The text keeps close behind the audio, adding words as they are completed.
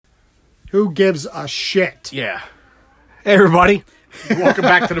Who gives a shit? Yeah. Hey, everybody. Welcome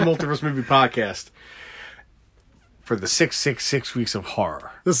back to the Multiverse Movie Podcast for the 666 Weeks of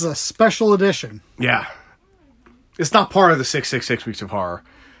Horror. This is a special edition. Yeah. It's not part of the 666 Weeks of Horror.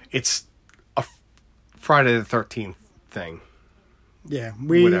 It's a Friday the 13th thing. Yeah,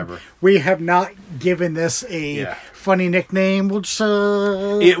 Whatever. We have not given this a funny nickname, which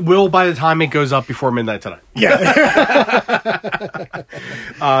it will by the time it goes up before midnight tonight. Yeah.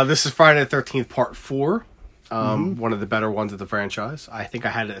 This is Friday the 13th, Part 4. One of the better ones of the franchise. I think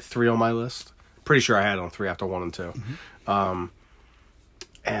I had it at 3 on my list. Pretty sure I had it on 3 after 1 and 2.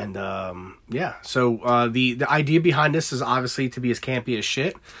 So the idea behind this is obviously to be as campy as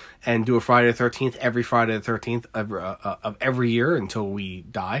shit and do a Friday the 13th every Friday the 13th of every year until we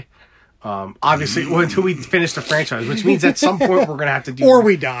die. Obviously, until we finish the franchise, which means at some point we're going to have to do... Or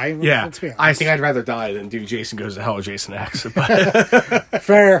we die. Yeah. Let's be honest. I think I'd rather die than do Jason Goes to Hell or Jason X. But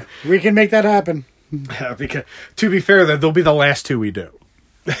fair. We can make that happen. because, to be fair, they'll be the last 2 we do.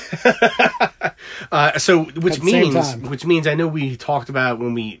 Which means I know we talked about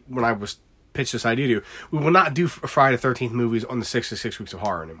when I was pitched this idea to you, we will not do Friday the 13th movies on the 66 Weeks of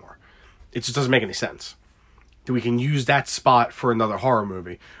Horror anymore. It just doesn't make any sense that we can use that spot for another horror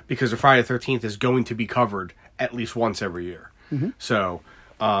movie because the Friday the 13th is going to be covered at least once every year. So,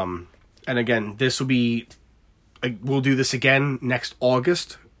 and again, this will be we'll do this again next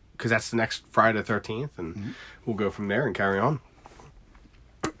August because that's the next Friday the 13th, and we'll go from there and carry on.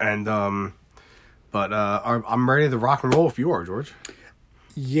 And I'm ready to rock and roll if you are, George.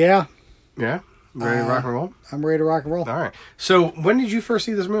 Yeah. Yeah? You ready to rock and roll? I'm ready to rock and roll. All right. So, when did you first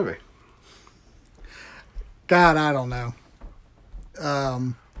see this movie? God, I don't know.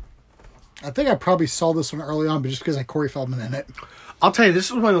 I think I probably saw this one early on, but just because I had Corey Feldman in it. I'll tell you, this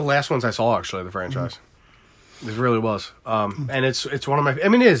was one of the last ones I saw, actually, the franchise. It really was. And it's one of my... I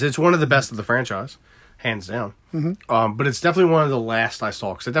mean, it's one of the best of the franchise. Hands down. But it's definitely one of the last I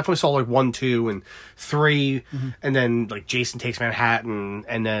saw. Because I definitely saw like 1, 2, and 3. And then like Jason Takes Manhattan.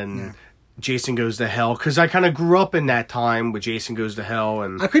 And then Jason Goes to Hell. Because I kind of grew up in that time with Jason Goes to Hell.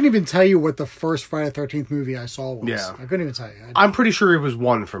 And I couldn't even tell you what the first Friday the 13th movie I saw was. Yeah. I couldn't even tell you. I'm pretty sure it was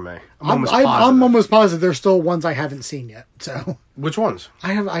 1 for me. I'm almost positive there's still ones I haven't seen yet. So which ones?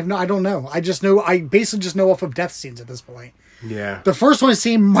 I don't know. I just know. I basically just know off of death scenes at this point. Yeah. The first one I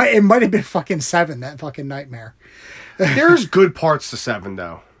seen might have been fucking 7. That fucking nightmare. There's good parts to 7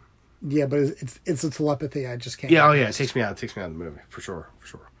 though. Yeah, but it's a telepathy. I just can't. Yeah. Oh yeah. It takes me out of the movie for sure.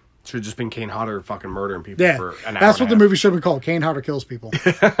 Should have just been Kane Hodder fucking murdering people for an hour. That's what the movie should have been called. Kane Hodder Kills People.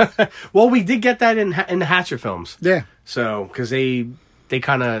 Well, we did get that in the Hatchet films. Yeah. So, because they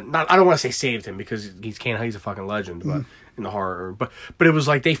kind of... I don't want to say saved him, because he's a fucking legend, but in the horror... But it was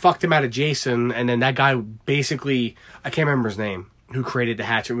like, they fucked him out of Jason, and then that guy basically... I can't remember his name, who created the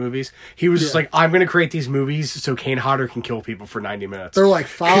Hatchet movies. He was just like, I'm going to create these movies so Kane Hodder can kill people for 90 minutes. They're like,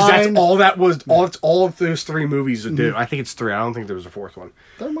 fine. Because that's all that was... all of those 3 movies would do. I think it's 3. I don't think there was a 4th one.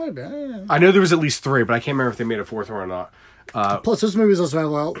 There might be. I know there was at least 3, but I can't remember if they made a 4th one or not. Plus, those movies also have a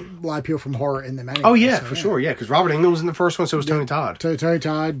lot of people from horror in them anyway. Oh, yeah, for sure, yeah, because Robert Englund was in the first one, so was Tony Todd. Tony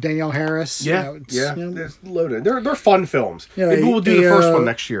Todd, Danielle Harris. Yeah, it's loaded. They're fun films. Yeah, maybe we'll do the first one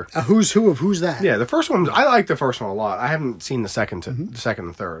next year. A who's who of who's that? Yeah, the first one, I like the first one a lot. I haven't seen the second and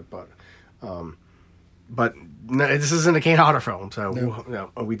third, but no, this isn't a Kane Hodder film,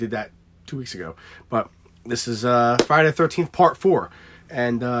 so we did that 2 weeks ago. But this is Friday the 13th, Part 4.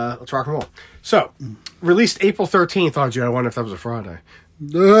 And let's rock and roll. So, released April 13th. Oh, gee, I wonder if that was a Friday.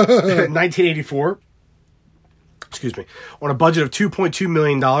 1984. Excuse me. On a budget of $2.2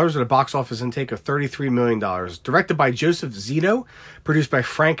 million and a box office intake of $33 million. Directed by Joseph Zito. Produced by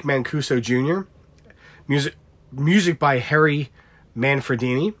Frank Mancuso Jr. Music by Harry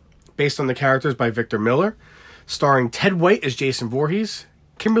Manfredini. Based on the characters by Victor Miller. Starring Ted White as Jason Voorhees.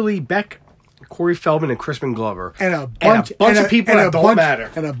 Kimberly Beck, Corey Feldman, and Crispin Glover. And a bunch of people that don't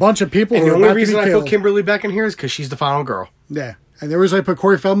matter. And a bunch of people and who the are only about reason to be I killed. put Kimberly Beck in here is because she's the final girl. Yeah. And the reason I put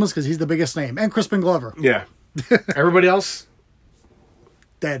Corey Feldman is because he's the biggest name. And Crispin Glover. Yeah. Everybody else?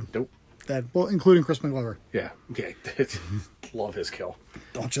 Dead. Nope. Dead. Well, including Crispin Glover. Yeah. Okay. Love his kill.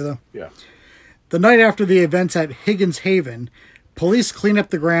 Don't you, though? Yeah. The night after the events at Higgins Haven, police clean up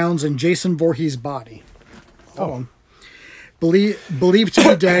the grounds and Jason Voorhees' body. Believed to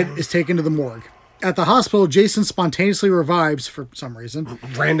be dead is taken to the morgue. At the hospital, Jason spontaneously revives for some reason.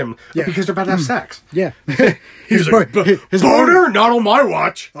 Random. Yeah. Because they're about to have sex. Yeah. He's like, boner? Not on my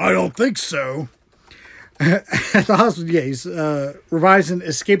watch. I don't think so. At the hospital, he's revives and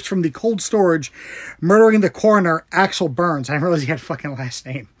escapes from the cold storage, murdering the coroner, Axel Burns. I didn't realize he had a fucking last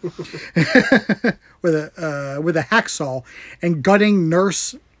name. with a hacksaw and gutting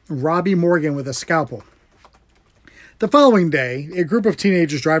nurse Robbie Morgan with a scalpel. The following day, a group of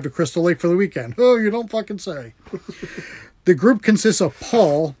teenagers drive to Crystal Lake for the weekend. Oh, you don't fucking say. The group consists of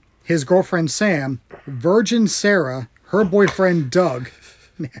Paul, his girlfriend Sam, Virgin Sarah, her boyfriend Doug,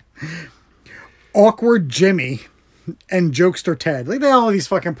 Awkward Jimmy, and Jokester Ted. Look at all of these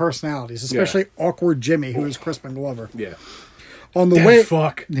fucking personalities, especially Awkward Jimmy, who is Crispin Glover. Yeah. On the dead way,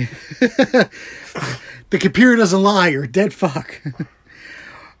 fuck. The computer doesn't lie. You're dead fuck.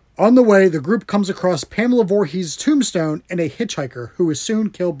 On the way, the group comes across Pamela Voorhees' tombstone and a hitchhiker who is soon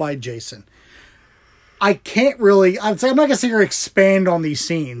killed by Jason. I can't really... I'm not going to sit here and expand on these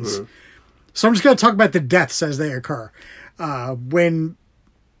scenes. Mm-hmm. So I'm just going to talk about the deaths as they occur. When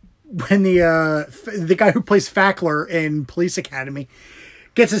the guy who plays Fackler in Police Academy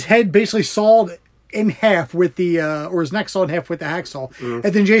gets his head basically sawed in half with or his neck sawed in half with the hacksaw,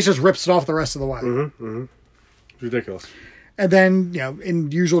 and then Jason just rips it off the rest of the way. Mm-hmm. Mm-hmm. Ridiculous. And then,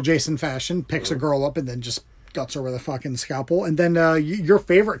 in usual Jason fashion, picks a girl up and then just guts her with a fucking scalpel. And then your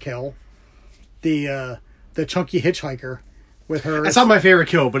favorite kill, the chunky hitchhiker with her. It's not my favorite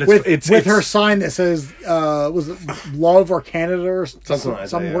kill, but it's her sign that says was it Love or Canada or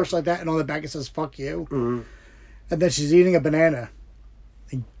something worse like that, and on the back it says "fuck you." Mm-hmm. And then she's eating a banana,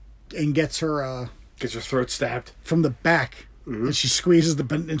 and gets her throat stabbed from the back. Mm-hmm. And she squeezes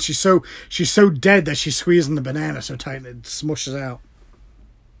and she's so dead that she's squeezing the banana so tight it smushes out,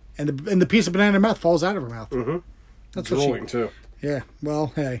 and the piece of banana in her mouth falls out of her mouth. Mm-hmm. That's drooling too. Yeah,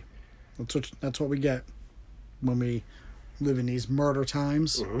 well, hey, that's what we get when we live in these murder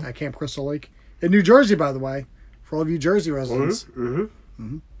times at Camp Crystal Lake in New Jersey. By the way, for all of you Jersey residents,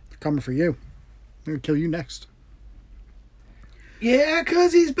 coming for you. I'm gonna kill you next. Yeah,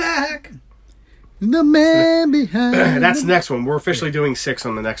 'cause he's back. The man behind. That's the next one. We're officially doing 6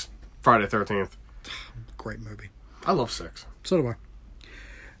 on the next Friday the 13th. Great movie. I love 6. So do I.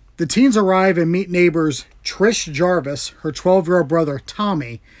 The teens arrive and meet neighbors Trish Jarvis, her 12-year-old brother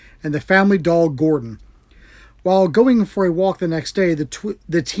Tommy, and the family dog Gordon. While going for a walk the next day,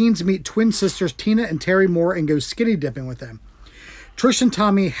 the teens meet twin sisters Tina and Terry Moore and go skinny dipping with them. Trish and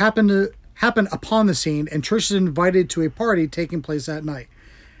Tommy happen upon the scene, and Trish is invited to a party taking place that night.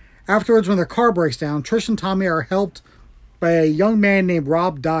 Afterwards, when their car breaks down, Trish and Tommy are helped by a young man named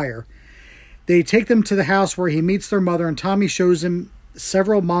Rob Dyer. They take them to the house where he meets their mother, and Tommy shows him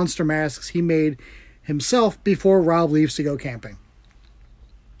several monster masks he made himself before Rob leaves to go camping.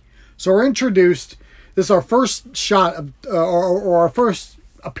 So we're introduced. This is our first shot of, or our first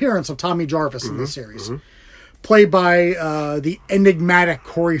appearance of Tommy Jarvis in this series, played by the enigmatic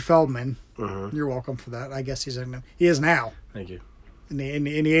Corey Feldman. Mm-hmm. You're welcome for that. I guess he is now. Thank you. In the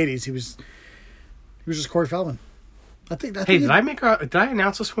 80s, he was just Corey Feldman. Did I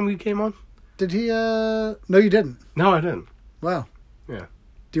announce this when we came on? Did he? No, you didn't. No, I didn't. Wow. Yeah.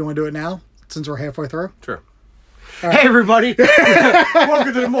 Do you want to do it now since we're halfway through? Sure. Right. Hey everybody!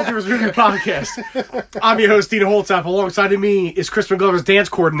 Welcome to the Multiverse Movie Podcast. I'm your host, Dina Holtzapf. Alongside of me is Crispin Glover's dance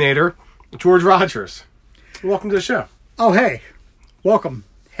coordinator, George Rogers. Welcome to the show. Oh, hey. Welcome.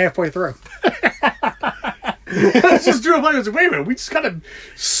 Halfway through. Let's just do it like, wait a minute, we just kind of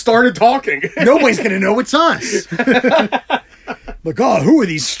started talking. Nobody's going to know it's us. Like, oh, who are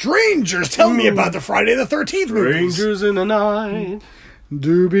these strangers telling me about the Friday the 13th movies? Strangers in the night.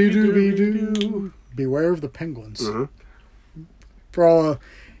 Doobie-doobie-doo. Beware of the penguins. Mm-hmm. For all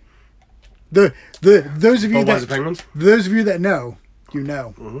those of you that know, you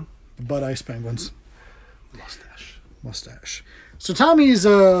know. Mm-hmm. The Bud Ice Penguins. Mustache. So Tommy's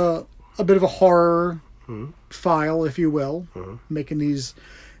a bit of a horror file, if you will, making these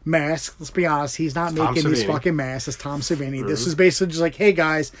masks. Let's be honest, he's not making these fucking masks. It's Tom Savini. Mm-hmm. This is basically just like, hey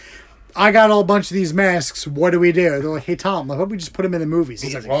guys, I got a bunch of these masks. What do we do? They're like, hey Tom, how about we just put them in the movies?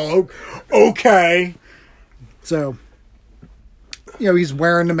 He's like, well, okay. So, he's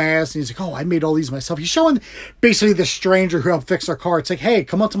wearing the mask, and he's like, oh, I made all these myself. He's showing basically the stranger who helped fix our car. It's like, hey,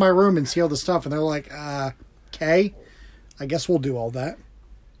 come up to my room and see all the stuff. And they're like, okay, I guess we'll do all that.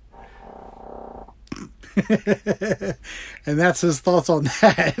 And that's his thoughts on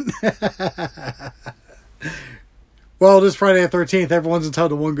that. Well, this Friday the 13th, everyone's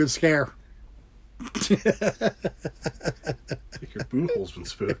entitled to one good scare. I think your boot hole's been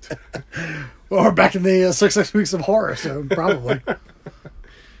spooked. Well, we're back in the 6 weeks of horror, so probably.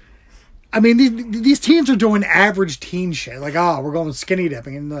 I mean, these teens are doing average teen shit. Like, we're going skinny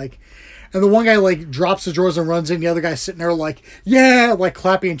dipping. And the one guy, drops the drawers and runs in. The other guy's sitting there yeah,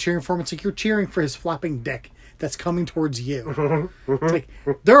 clapping and cheering for him. It's like, you're cheering for his flapping dick that's coming towards you. It's like,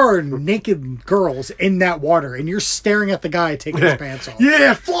 there are naked girls in that water, and you're staring at the guy taking his pants off.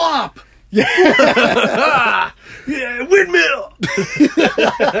 Yeah, flop! Yeah, windmill.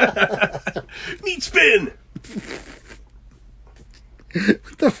 Meat spin.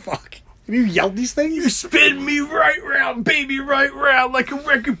 What the fuck? Have you yelled these things? You spin me right round, baby, right round, like a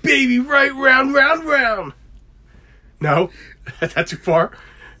record, baby, right round, round, round. No? Is that too far?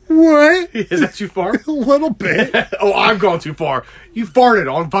 What? Is that too far? A little bit. Oh, I'm going too far. You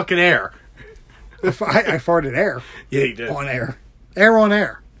farted on fucking air. I farted air. Yeah, you did. On air. Air on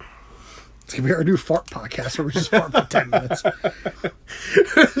air. It's going to be our new fart podcast where we just fart for 10 minutes.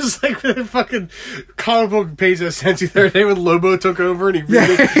 It's like the fucking comic book page I sent you the other day when Lobo took over and he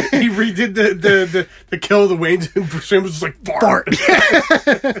redid the Kill of the Waynes and Bruce Wayne was just like, fart.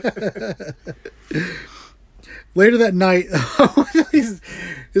 Later that night,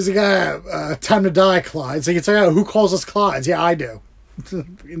 there's a guy, Time to Die, Clyde. So you can say, oh, who calls us Clydes? Yeah, I do.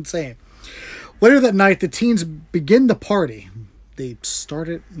 Insane. Later that night, the teens begin the party. They start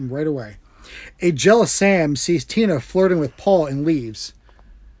it right away. A jealous Sam sees Tina flirting with Paul and leaves.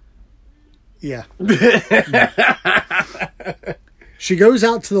 Yeah. She goes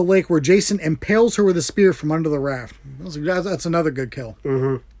out to the lake where Jason impales her with a spear from under the raft. That's another good kill.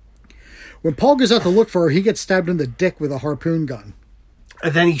 Mm-hmm. When Paul goes out to look for her, he gets stabbed in the dick with a harpoon gun.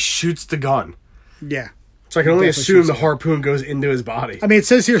 And then he shoots the gun. Yeah. So I can only assume the harpoon goes into his body. I mean, it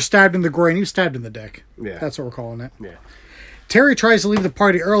says here stabbed in the groin. He was stabbed in the dick. Yeah. That's what we're calling it. Yeah. Terry tries to leave the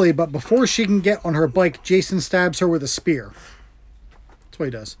party early, but before she can get on her bike, Jason stabs her with a spear. That's what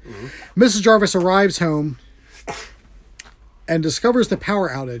he does. Mm-hmm. Mrs. Jarvis arrives home and discovers the power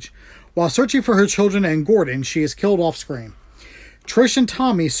outage. While searching for her children and Gordon, she is killed off-screen. Trish and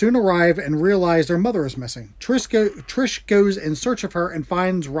Tommy soon arrive and realize their mother is missing. Trish goes in search of her and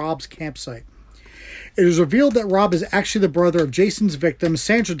finds Rob's campsite. It is revealed that Rob is actually the brother of Jason's victim,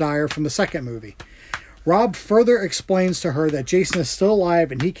 Sandra Dyer, from the second movie. Rob further explains to her that Jason is still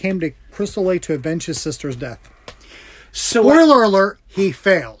alive and he came to Crystal Lake to avenge his sister's death. Spoiler alert, he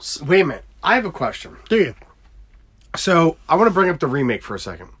fails. Wait a minute. I have a question. Do you? So, I want to bring up the remake for a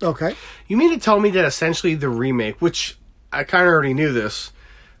second. Okay. You mean to tell me that essentially the remake, which I kind of already knew this,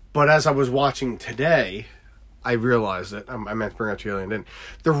 but as I was watching today, I realized that I meant to bring it up to you and didn't.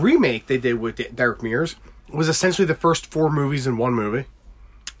 The remake they did with Derek Mears was essentially the first 4 movies in one movie.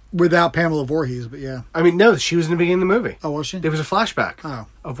 Without Pamela Voorhees, but yeah. I mean, no, she was in the beginning of the movie. Oh, was she? There was a flashback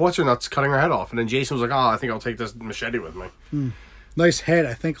of what's-her-nuts cutting her head off. And then Jason was like, I think I'll take this machete with me. Nice head.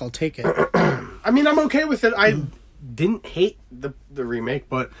 I think I'll take it. I mean, I'm okay with it. I didn't hate the remake,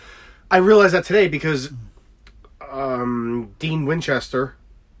 but I realized that today because Dean Winchester...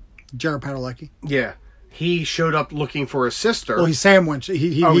 Jared Padalecki. Yeah. He showed up looking for his sister. Well, he's Sam Winchester.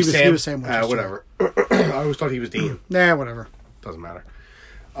 He was Sam Winchester. Whatever. I always thought he was Dean. Nah, whatever. Doesn't matter.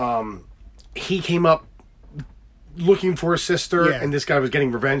 He came up looking for his sister, and this guy was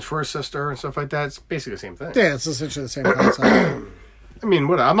getting revenge for his sister and stuff like that. It's basically the same thing. Yeah, it's essentially the same concept. I mean,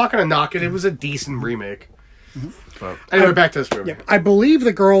 whatever. I'm not going to knock it. It was a decent remake. Mm-hmm. But anyway, back to this movie. Yeah, I believe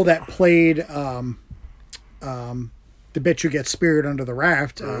the girl that played the bitch who gets speared under the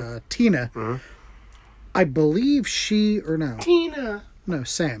raft, Tina, I believe Tina. No,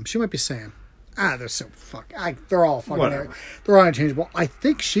 Sam. She might be Sam. They're so they're all fucking they're all interchangeable. I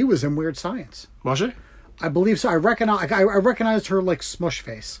think she was in Weird Science. Was she? I believe so. I recognized her like smush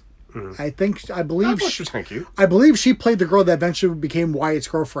face. I believe she was kind of cute. I believe she played the girl that eventually became Wyatt's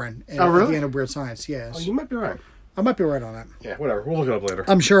girlfriend at the end of Weird Science. Yes. Oh, you might be right. I might be right on that. Yeah, whatever. We'll look it up later.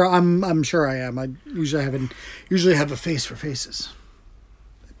 I'm sure I am. I usually have a face for faces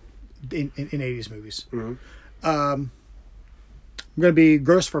in 80s movies. Mm-hmm. I'm going to be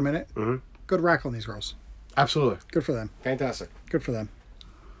gross for a minute. Mm-hmm. Good rack on these girls. Absolutely. Good for them. Fantastic. Good for them.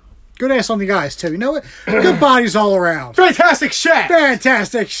 Good ass on the guys, too. You know what? Good bodies all around. Fantastic shaft!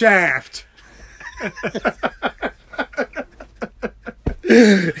 Fantastic shaft!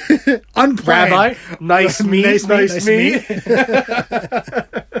 Unplanned. Rabbi, nice meat.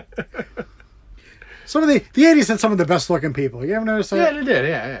 Some of the 80s had some of the best looking people. You ever notice that? Yeah, they did.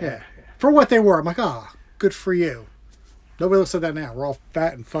 Yeah. For what they were. I'm like, good for you. Nobody looks like that now. We're all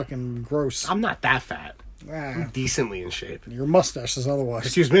fat and fucking gross. I'm not that fat. I'm decently in shape. Your mustache is otherwise.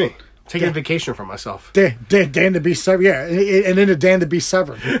 Excuse me. Taking a vacation from myself. Dan to be severed. Yeah, and then a Dan to be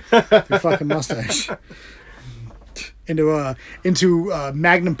severed. Your fucking mustache. Into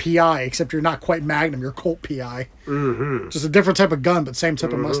Magnum PI, except you're not quite Magnum. You're Colt PI. Mm-hmm. Just a different type of gun, but same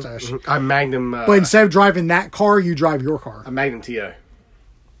type of mustache. I'm Magnum. But instead of driving that car, you drive your car. A Magnum TA.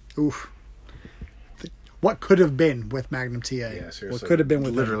 Oof. What could have been with Magnum TA? Yeah, seriously. What could have been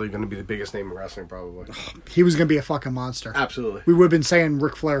with literally going to be the biggest name in wrestling, probably. He was going to be a fucking monster. Absolutely. We would have been saying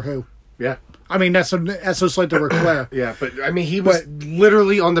Ric Flair who. Yeah. I mean, that's just like the Ric Flair. Yeah, but I mean, he was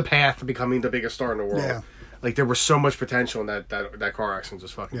literally on the path to becoming the biggest star in the world. Yeah. Like, there was so much potential in that car accident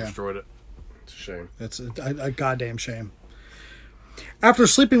just fucking destroyed it. It's a shame. It's a goddamn shame. After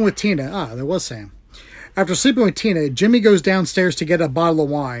sleeping with Tina, there was Sam. After sleeping with Tina, Jimmy goes downstairs to get a bottle of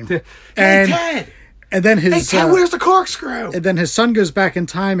wine. Hey, Ted! And then his Ted, where's the corkscrew? And then his son goes back in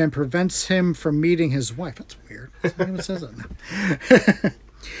time and prevents him from meeting his wife. That's weird. It even says that.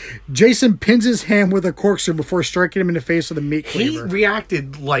 Jason pins his hand with a corkscrew before striking him in the face with a meat cleaver. He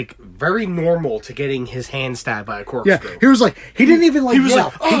reacted like very normal to getting his hand stabbed by a corkscrew. Yeah, he was like, he didn't even like. He was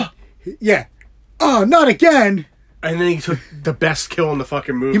like, oh, yeah, oh, not again. And then he took the best kill in the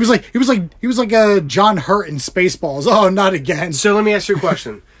fucking movie. He was like a John Hurt in Spaceballs. Oh, not again. So let me ask you a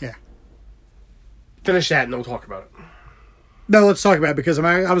question. Yeah. Finish that and then we'll talk about it. No, let's talk about it because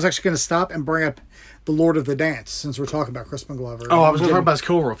I was actually going to stop and bring up the Lord of the Dance since we're talking about Crispin Glover. Oh, I was going to talk about his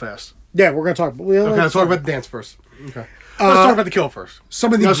kill real fast. Yeah, we're going to talk. Let's talk about the dance first. Okay. Let's talk about the kill first.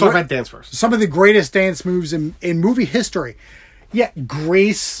 Let's talk about dance first. Some of the greatest dance moves in movie history. Yeah,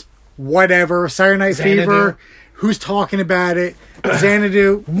 Grease, whatever, Saturday Night Fever. Who's talking about it?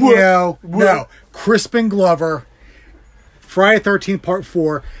 Xanadu. No. Crispin Glover. Friday 13th Part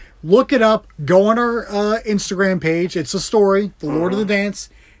 4. Look it up. Go on our Instagram page. It's a story. The Lord of the Dance.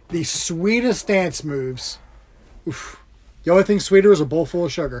 The sweetest dance moves. Oof. The only thing sweeter is a bowl full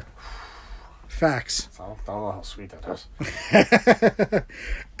of sugar. Facts. I don't know how sweet that is.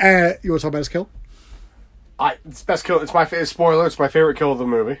 You want to talk about his kill? It's best kill. It's my spoiler. It's my favorite kill of the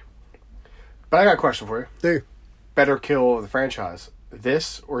movie. But I got a question for you. Do. Better kill of the franchise,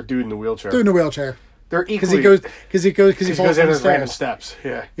 this or dude in the wheelchair? Dude in the wheelchair. They're equally because he falls in his random steps.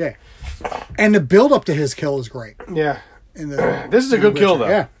 Yeah. And the build up to his kill is great. Yeah. This is a good kill though.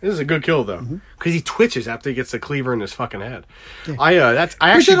 Yeah. This is a good kill though because he twitches after he gets the cleaver in his fucking head. Yeah.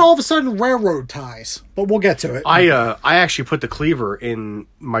 But then all of a sudden railroad ties. But we'll get to it. I actually put the cleaver in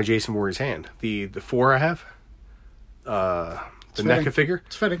my Jason Voorhees hand. The 4 I have. The NECA figure.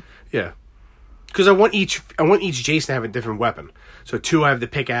 It's fitting. Yeah. Because I want each Jason to have a different weapon. So 2 I have the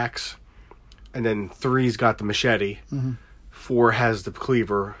pickaxe, and then 3's got the machete. 4 has the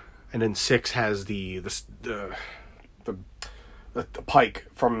cleaver, and then 6 has the pike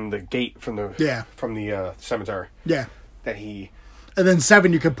from the gate from the cemetery. Yeah. And then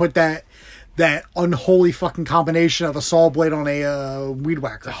 7 you could put that unholy fucking combination of a saw blade on a weed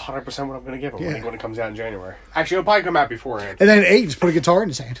whacker. That's 100% what I'm going to give him when it comes out in January. Actually, it'll probably come out beforehand. And then 8, just put a guitar in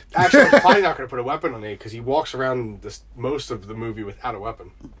his hand. Actually, I'm probably not going to put a weapon on 8 because he walks around most of the movie without a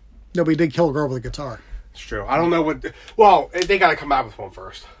weapon. No, but he did kill a girl with a guitar. It's true. I don't know what... Well, they got to come out with one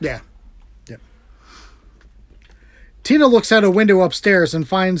first. Yeah. Yep. Tina looks out a window upstairs and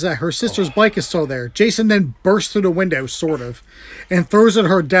finds that her sister's bike is still there. Jason then bursts through the window, sort of, and throws at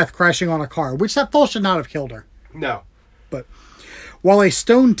her death crashing on a car, which that fall should not have killed her. No. But while a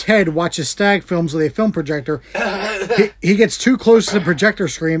stoned Ted watches stag films with a film projector, he gets too close to the projector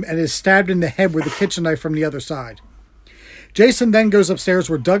screen and is stabbed in the head with a kitchen knife from the other side. Jason then goes upstairs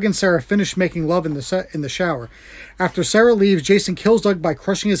where Doug and Sarah finish making love in the shower. After Sarah leaves, Jason kills Doug by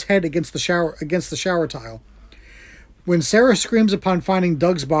crushing his head against the shower tile. When Sarah screams upon finding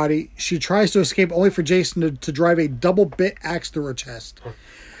Doug's body, she tries to escape only for Jason to drive a double bit axe through her chest.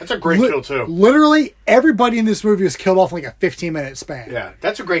 That's a great kill, too. Literally, everybody in this movie is killed off in like a 15-minute span. Yeah,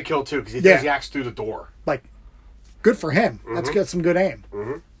 that's a great kill, too, because he throws the axe through the door. Like, good for him. That's got some good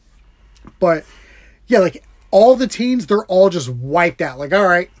aim. But, yeah, like, all the teens, they're all just wiped out. Like, all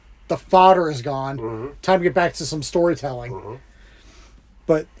right, the fodder is gone. Time to get back to some storytelling.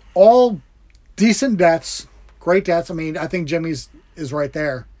 But all decent deaths, great deaths. I mean, I think Jimmy's is right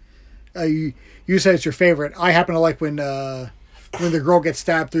there. You said it's your favorite. I happen to like when the girl gets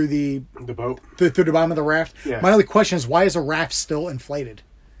stabbed through the boat, through the bottom of the raft. Yeah. My only question is, why is the raft still inflated?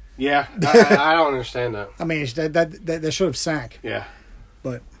 Yeah, I don't understand that. I mean, that should have sank. Yeah,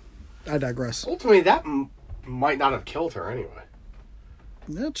 but I digress. Ultimately, that might not have killed her anyway.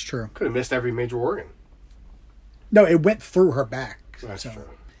 That's true. Could have missed every major organ. No, it went through her back. That's true.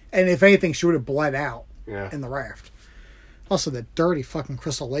 And if anything, she would have bled out in the raft. Also, the dirty fucking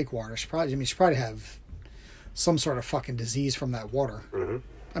Crystal Lake water. She probably have some sort of fucking disease from that water.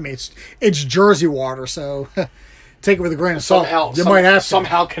 I mean, it's Jersey water, so take it with a grain of salt. Might have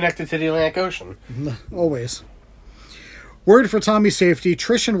somehow connected to the Atlantic Ocean. Always. Worried for Tommy's safety,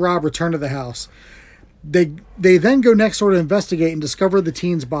 Trish and Rob return to the house. They then go next door to investigate and discover the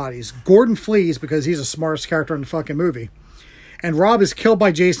teens' bodies. Gordon flees because he's the smartest character in the fucking movie. And Rob is killed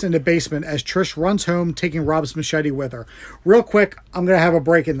by Jason in the basement as Trish runs home, taking Rob's machete with her. Real quick, I'm going to have a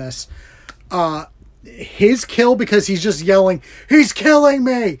break in this. his kill, because he's just yelling, "He's killing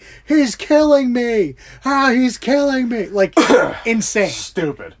me! He's killing me! Ah, he's killing me!" Like, insane.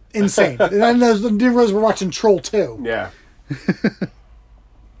 Stupid. Insane. And then those we're watching Troll 2. Yeah.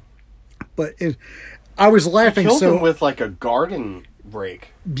 But I was laughing. He killed him with like a garden rake.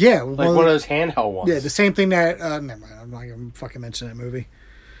 Yeah. Like one of those handheld ones. Yeah, the same thing that... never mind. I'm not going to fucking mention that movie.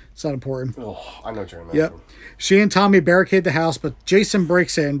 It's not important. Oh, I know what you're Yep. She and Tommy barricade the house, but Jason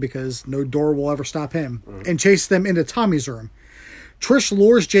breaks in because no door will ever stop him, and chases them into Tommy's room. Trish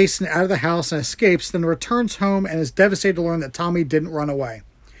lures Jason out of the house and escapes, then returns home and is devastated to learn that Tommy didn't run away.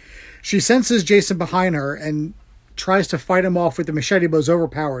 She senses Jason behind her and tries to fight him off with the machete, but is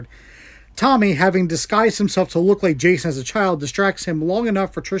overpowered. Tommy, having disguised himself to look like Jason as a child, distracts him long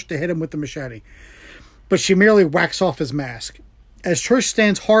enough for Trish to hit him with the machete, but she merely whacks off his mask. As Trish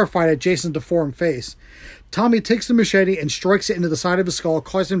stands horrified at Jason's deformed face, Tommy takes the machete and strikes it into the side of his skull,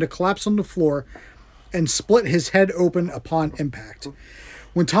 causing him to collapse on the floor and split his head open upon impact.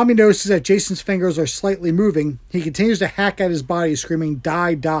 When Tommy notices that Jason's fingers are slightly moving, he continues to hack at his body, screaming,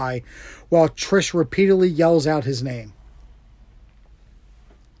 "Die, die," while Trish repeatedly yells out his name.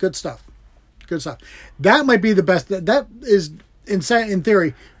 Good stuff. Good stuff. That might be the best. That is, in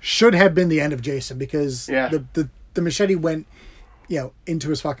theory, should have been the end of Jason, because the machete went, into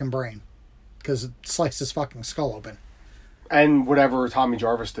his fucking brain, because it sliced his fucking skull open. And whatever Tommy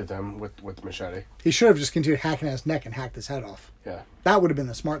Jarvis did to him with the machete. He should have just continued hacking at his neck and hacked his head off. Yeah. That would have been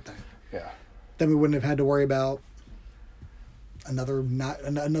the smart thing. Yeah. Then we wouldn't have had to worry about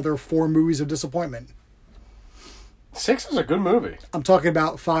another 4 movies of disappointment. 6 is a good movie. I'm talking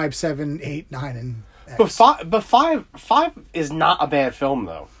about 5, 7, 8, 9, and X. But five is not a bad film,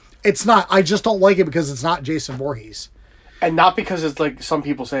 though. It's not. I just don't like it because it's not Jason Voorhees. And not because it's like some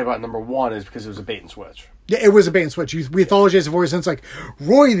people say about number 1 is because it was a bait and switch. Yeah, it was a bait and switch. We thought it was Jason Voorhees, and it's like,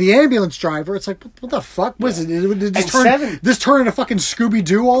 Roy, the ambulance driver. It's like, what the fuck was it? This turned into fucking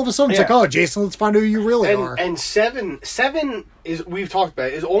Scooby-Doo all of a sudden? It's like, oh, Jason, let's find out who you really are. And 7 is, we've talked about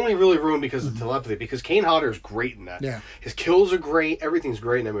it, is only really ruined because of telepathy, because Kane Hodder is great in that. Yeah. His kills are great. Everything's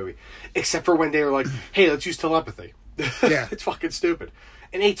great in that movie. Except for when they were like, hey, let's use telepathy. Yeah. It's fucking stupid.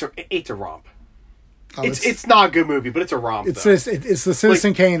 And 8's a romp. Oh, it's not a good movie, but it's a romp. It's the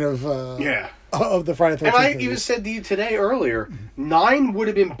Citizen Kane of the Friday the 13th. And I even said to you today earlier, 9 would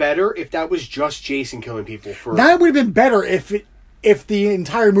have been better if that was just Jason killing people. 9 would have been better if the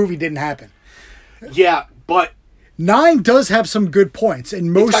entire movie didn't happen. Yeah, but 9 does have some good points,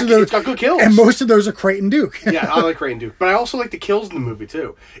 and it's got good kills, and most of those are Creighton Duke. Yeah, I like Creighton Duke, but I also like the kills in the movie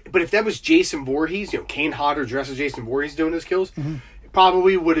too. But if that was Jason Voorhees, Kane Hodder dressed as Jason Voorhees doing his kills. Mm-hmm.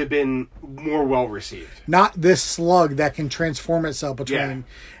 Probably would have been more well received. Not this slug that can transform itself between,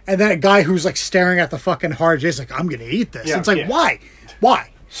 and then a guy who's like staring at the fucking hard Jason, like, I'm gonna eat this. Yeah, it's like, why?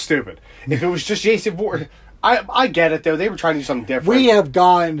 Stupid. If it was just Jason Voorhees, I get it though. They were trying to do something different. We have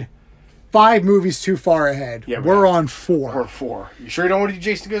gone 5 movies too far ahead. Yeah, we're on 4. We're 4. You sure you don't want to do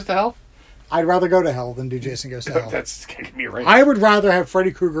Jason Goes to Hell? I'd rather go to hell than do Jason Goes to Hell. That's gonna be right. I would rather have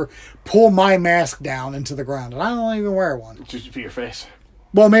Freddy Krueger pull my mask down into the ground, and I don't even wear one. Just be your face.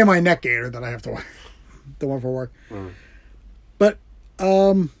 Well, maybe my neck gaiter that I have to wear. The one for work. Mm. But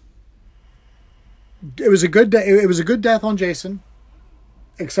it was a good it was a good death on Jason.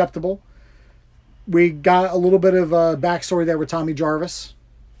 Acceptable. We got a little bit of a backstory there with Tommy Jarvis.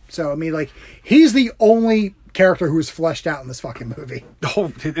 So, I mean, like, he's the only character who's fleshed out in this fucking movie.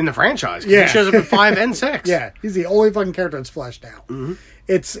 Oh, in the franchise. Yeah. He shows up in 5 and 6. Yeah, he's the only fucking character that's fleshed out. Mm-hmm.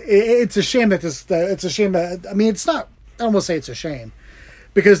 It's a shame that it's a shame that, I mean, it's not, I don't want to say it's a shame.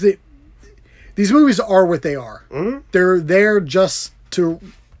 Because these movies are what they are. Mm-hmm. They're there just to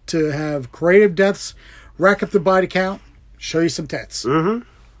have creative deaths, rack up the body count, show you some tits. Mm-hmm.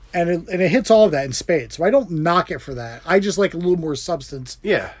 And it hits all of that in spades. So I don't knock it for that. I just like a little more substance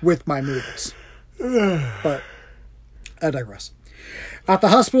with my movies. But I digress. At the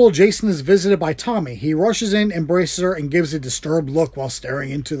hospital, Jason is visited by Tommy. He rushes in, embraces her, and gives a disturbed look while staring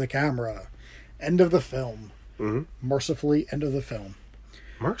into the camera. End of the film. Mm-hmm. Mercifully, end of the film.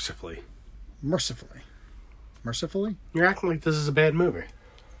 Mercifully? You're acting like this is a bad movie.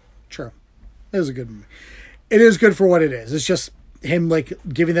 True. It is a good movie. It is good for what it is. It's just him, like,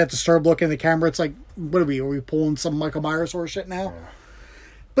 giving that disturbed look in the camera. It's like, what are we pulling some Michael Myers horror shit now? Yeah.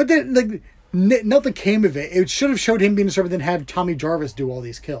 But then, like, nothing came of it. It should have showed him being disturbed and then have Tommy Jarvis do all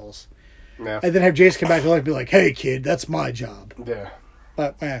these kills. Yeah. And then have Jason come back and be like, hey, kid, that's my job. Yeah.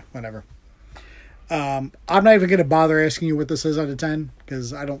 But, whatever. I'm not even going to bother asking you what this is out of 10,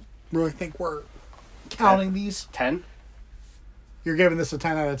 because I don't really think we're counting these. 10? You're giving this a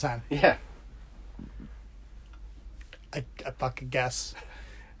 10 out of 10? Yeah. I fucking guess.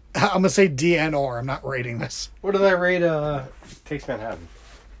 I'm going to say DNR. I'm not rating this. What did I rate Takes Manhattan?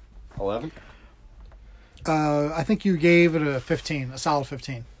 11? I think you gave it a 15, a solid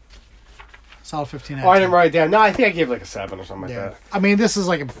 15. Solid 15 out of 10. I didn't write it down. No, I think I gave like a 7 or something like that. I mean, this is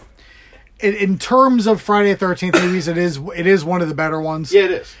like in terms of Friday the 13th movies, it is one of the better ones. Yeah,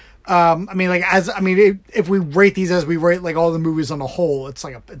 it is. I mean, like if we rate these as we rate like all the movies on the whole, it's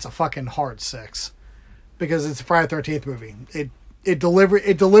a fucking hard 6 because it's a Friday the 13th movie. It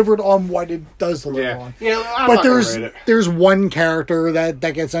delivered on what it does deliver on. Yeah, but there's one character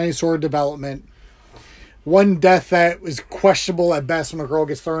that gets any sort of development. One death that was questionable at best when a girl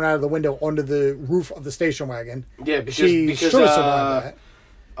gets thrown out of the window onto the roof of the station wagon. Yeah, because should have survived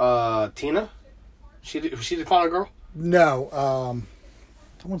that. Tina? Was she the final girl? No.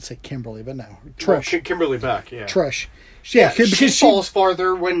 I want to say Kimberly, but no. Trish. Well, Kimberly Beck, yeah. Trish. Yeah, because she falls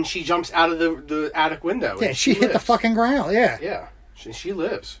farther when she jumps out of the attic window. Yeah, she hit the fucking ground, yeah. Yeah, she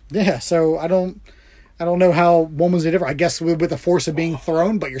lives. Yeah, so I don't know how one was different. I guess with the force of being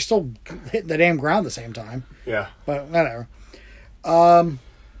thrown, but you're still hitting the damn ground at the same time. Yeah. But whatever.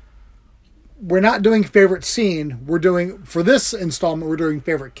 We're not doing favorite scene. For this installment, we're doing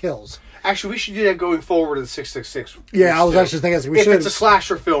favorite kills. Actually, we should do that going forward to the 666. Yeah, I was actually thinking if it's a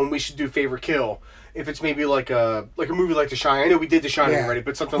slasher film, we should do favorite kill. If it's maybe like a movie like The Shining, I know we did The Shining already,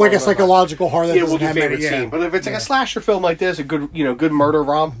 but something like a psychological horror. That we'll do favorite scene. But if it's like a slasher film like this, a good murder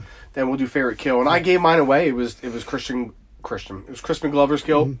romp, then we'll do favorite kill. And I gave mine away. It was Crispin Glover's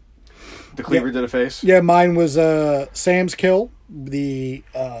kill. Mm-hmm. The cleaver to the face. Yeah, mine was Sam's kill. The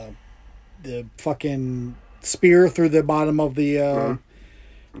fucking spear through the bottom of the.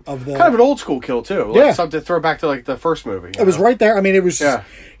 Of the kind of an old school kill too, like something to throw back to like the first movie. It was right there. I mean, it was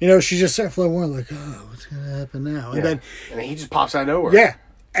she just sat for a while like, oh, what's gonna happen now? And then he just pops out of nowhere. Yeah,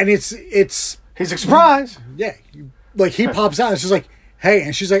 and it's he's like surprise. Yeah, like he pops out and she's like, hey,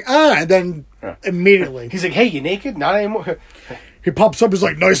 and she's like, and then immediately he's like, hey, you naked? Not anymore. He pops up. He's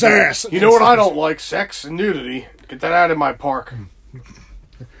like, nice ass. You know what I don't like? Sex and nudity. Get that out of my park.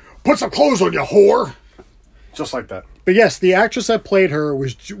 Put some clothes on, you whore. Just like that. But yes, the actress that played her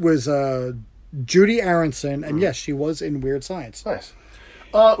was Judy Aronson, and yes, she was in Weird Science. Nice.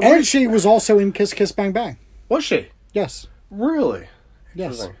 And she was also in Kiss Kiss Bang Bang. Was she? Yes. Really?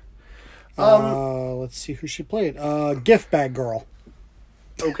 Yes. Let's see who she played. Gift Bag Girl.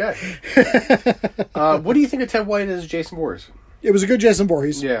 Okay. What do you think of Ted White as Jason Voorhees? It was a good Jason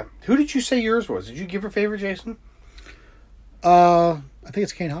Voorhees. Yeah. Who did you say yours was? Did you give her favorite Jason? I think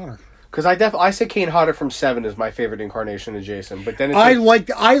it's Kane Hodder. Because I say Kane Hodder from 7 is my favorite incarnation of Jason, but then it's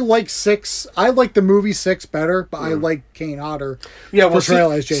I like 6. I like the movie 6 better, but I like Kane Hodder. Yeah, well,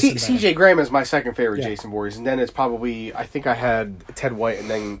 portrayal as Jason. C.J. Graham is my second favorite Jason Voorhees, and then it's probably I think I had Ted White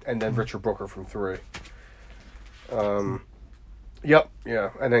and then Richard Brooker from 3. Yep, yeah,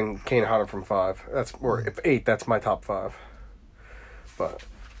 and then Kane Hodder from 5. Or 8. That's my top 5. But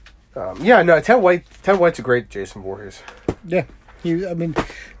Ted White's a great Jason Voorhees. Yeah, we'll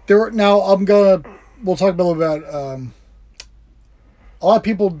talk a little about a lot of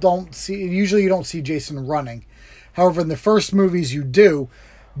people don't see, usually you don't see Jason running. However, in the first movies you do.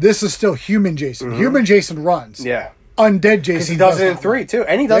 This is still human Jason. Mm-hmm. Human Jason runs. Yeah. Undead Jason he does it in 3 too,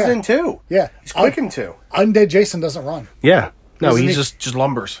 and he does it in 2. Yeah. He's quick in 2. Undead Jason doesn't run. Yeah. No, he just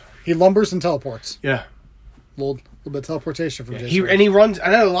lumbers. He lumbers and teleports. Yeah. A little bit of teleportation from Jason. He runs.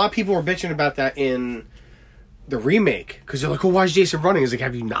 I know a lot of people were bitching about that in the remake because they're like, "Oh, why is Jason running?" He's like,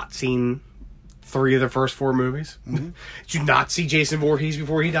 "Have you not seen 3 of the first 4 movies? Mm-hmm. Did you not see Jason Voorhees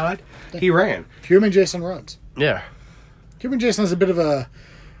before he died? He ran. Human Jason runs. Yeah. Human Jason is a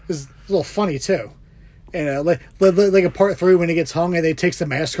little funny too. And like a part 3 when he gets hung and they takes the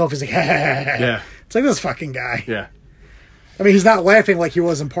mask off. He's like, yeah. It's like this fucking guy. Yeah. I mean, he's not laughing like he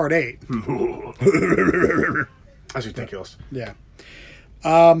was in part 8. That's ridiculous. Yeah.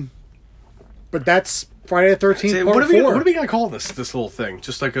 But that's Friday the 13th part 4. What are we going to call this little thing?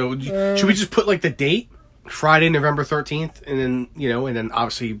 Just like should we just put like the date? Friday, November 13th, and then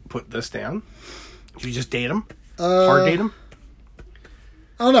obviously put this down? Should we just date them? Hard date them?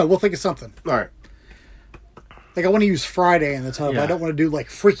 I don't know. We'll think of something. All right. Like, I want to use Friday in the title, but I don't want to do, like,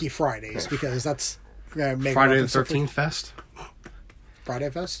 Freaky Fridays, because that's going to make Friday the 13th Fest? Friday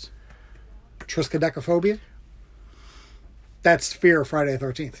Fest? Triskaidekaphobia? That's Fear of Friday the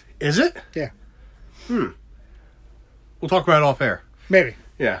 13th. Is it? Yeah. We'll talk about it off air. Maybe.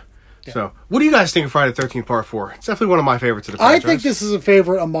 Yeah. So, what do you guys think of Friday the 13th Part 4? It's definitely one of my favorites of the franchise. I think this is a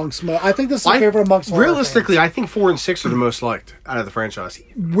favorite amongst... Realistically, I think 4 and 6 are the most liked out of the franchise.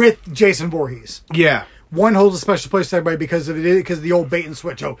 With Jason Voorhees. Yeah. 1 holds a special place to everybody because of the old bait and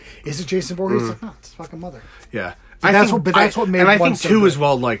switch. Oh, is it Jason Voorhees? Like, no, it's his fucking mother. Yeah. That's what made. And I one think so 2 good. is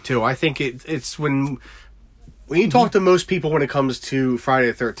well liked too. I think it's when you talk to most people when it comes to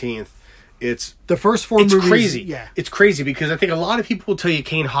Friday the 13th, it's the first 4 movies. It's crazy. Yeah, it's crazy because I think a lot of people will tell you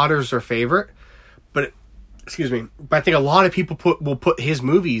Kane Hodder's their favorite, but I think a lot of people will put his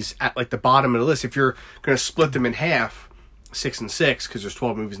movies at like the bottom of the list. If you're going to split them in half, 6 and 6, because there's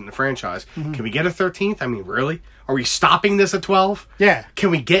 12 movies in the franchise, can we get a 13th? I mean, really? Are we stopping this at 12? Yeah.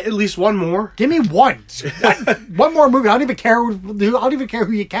 Can we get at least one more? Give me one. One more movie. I don't even care. I don't even care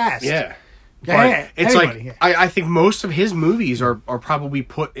who you cast. Yeah. Yeah, but it's anybody, like I think most of his movies are probably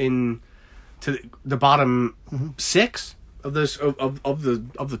put in to the bottom 6 of this of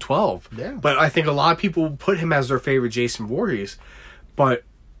the 12. Yeah. But I think a lot of people put him as their favorite Jason Voorhees. But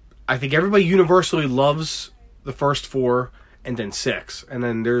I think everybody universally loves the first 4 and then 6. And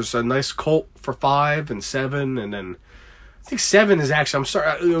then there's a nice cult for 5 and 7, and then I think 7 is actually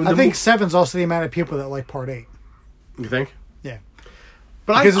I think 7's also the amount of people that like Part 8. You think? Yeah.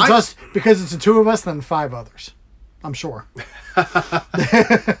 But because it's the 2 of us and 5 others. I'm sure.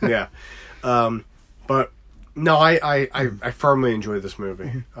 Yeah. But no, I firmly enjoy this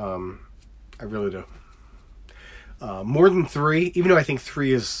movie. I really do. More than 3, even though I think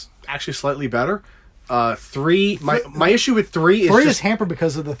 3 is actually slightly better. 3, my issue with 3 is 3 is hampered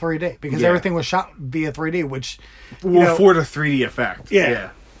because of the 3D, because everything was shot via 3D, which for the 3D effect.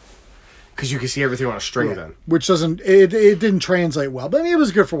 Yeah. Because you can see everything on a string then. Which it didn't translate well, but I mean, it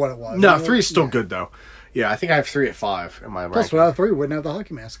was good for what it was. No, 3 is still good though. Yeah, I think I have 3 at 5 in my ranking. Plus, without 3, we wouldn't have the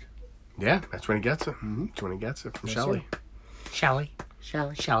hockey mask. Yeah, that's when he gets it. That's when he gets it from Shelley. Shelly,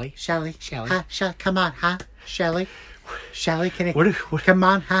 come on, huh? Shelly, can you come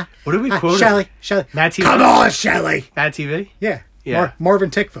on, huh? What did we quote? Shelly. Mad TV. Come on, Shelly. Mad TV? Yeah. Yeah.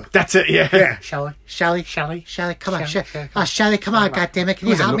 Marvin Tickfa. That's it, yeah. Shelly, come on, Shelly, come on, goddammit. Can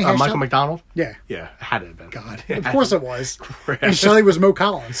you help me here, Michael Shelly? McDonald? Yeah. Yeah, it had to have been. God. Of course it was. And Shelly was Mo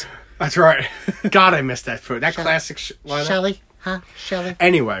Collins. That's right. God, I missed that food. That classic lineup. Shelly, huh? Shelly.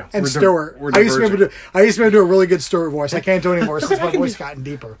 Anyway. And Stewart. I used to be able to do a really good Stewart voice. I can't do it anymore since my voice gotten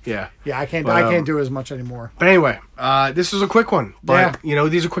deeper. Yeah. Yeah, I can't do as much anymore. But anyway, this is a quick one. But,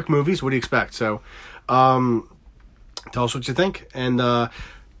 these are quick movies. What do you expect? So, tell us what you think. And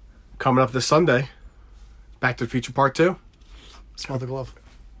coming up this Sunday, Back to the Future Part 2. Smell the glove.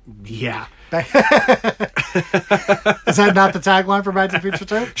 Yeah. Is that not the tagline for Back to the Future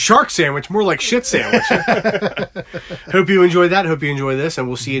 2? Shark sandwich, more like shit sandwich. Hope you enjoyed that. Hope you enjoy this. And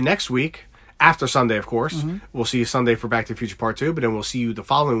we'll see you next week. After Sunday, of course. We'll see you Sunday for Back to the Future Part 2. But then we'll see you the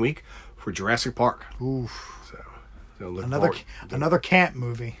following week for Jurassic Park. Oof. So another camp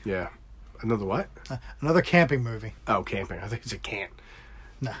movie. Yeah. Another what? Another camping movie. Oh, camping. I think it's a can't.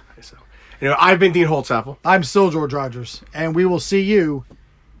 Nah. So, I've been Dean Holtzapfel. I'm still George Rogers. And we will see you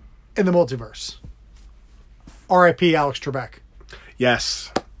in the multiverse. R.I.P. Alex Trebek.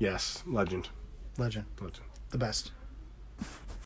 Yes. Legend. The best.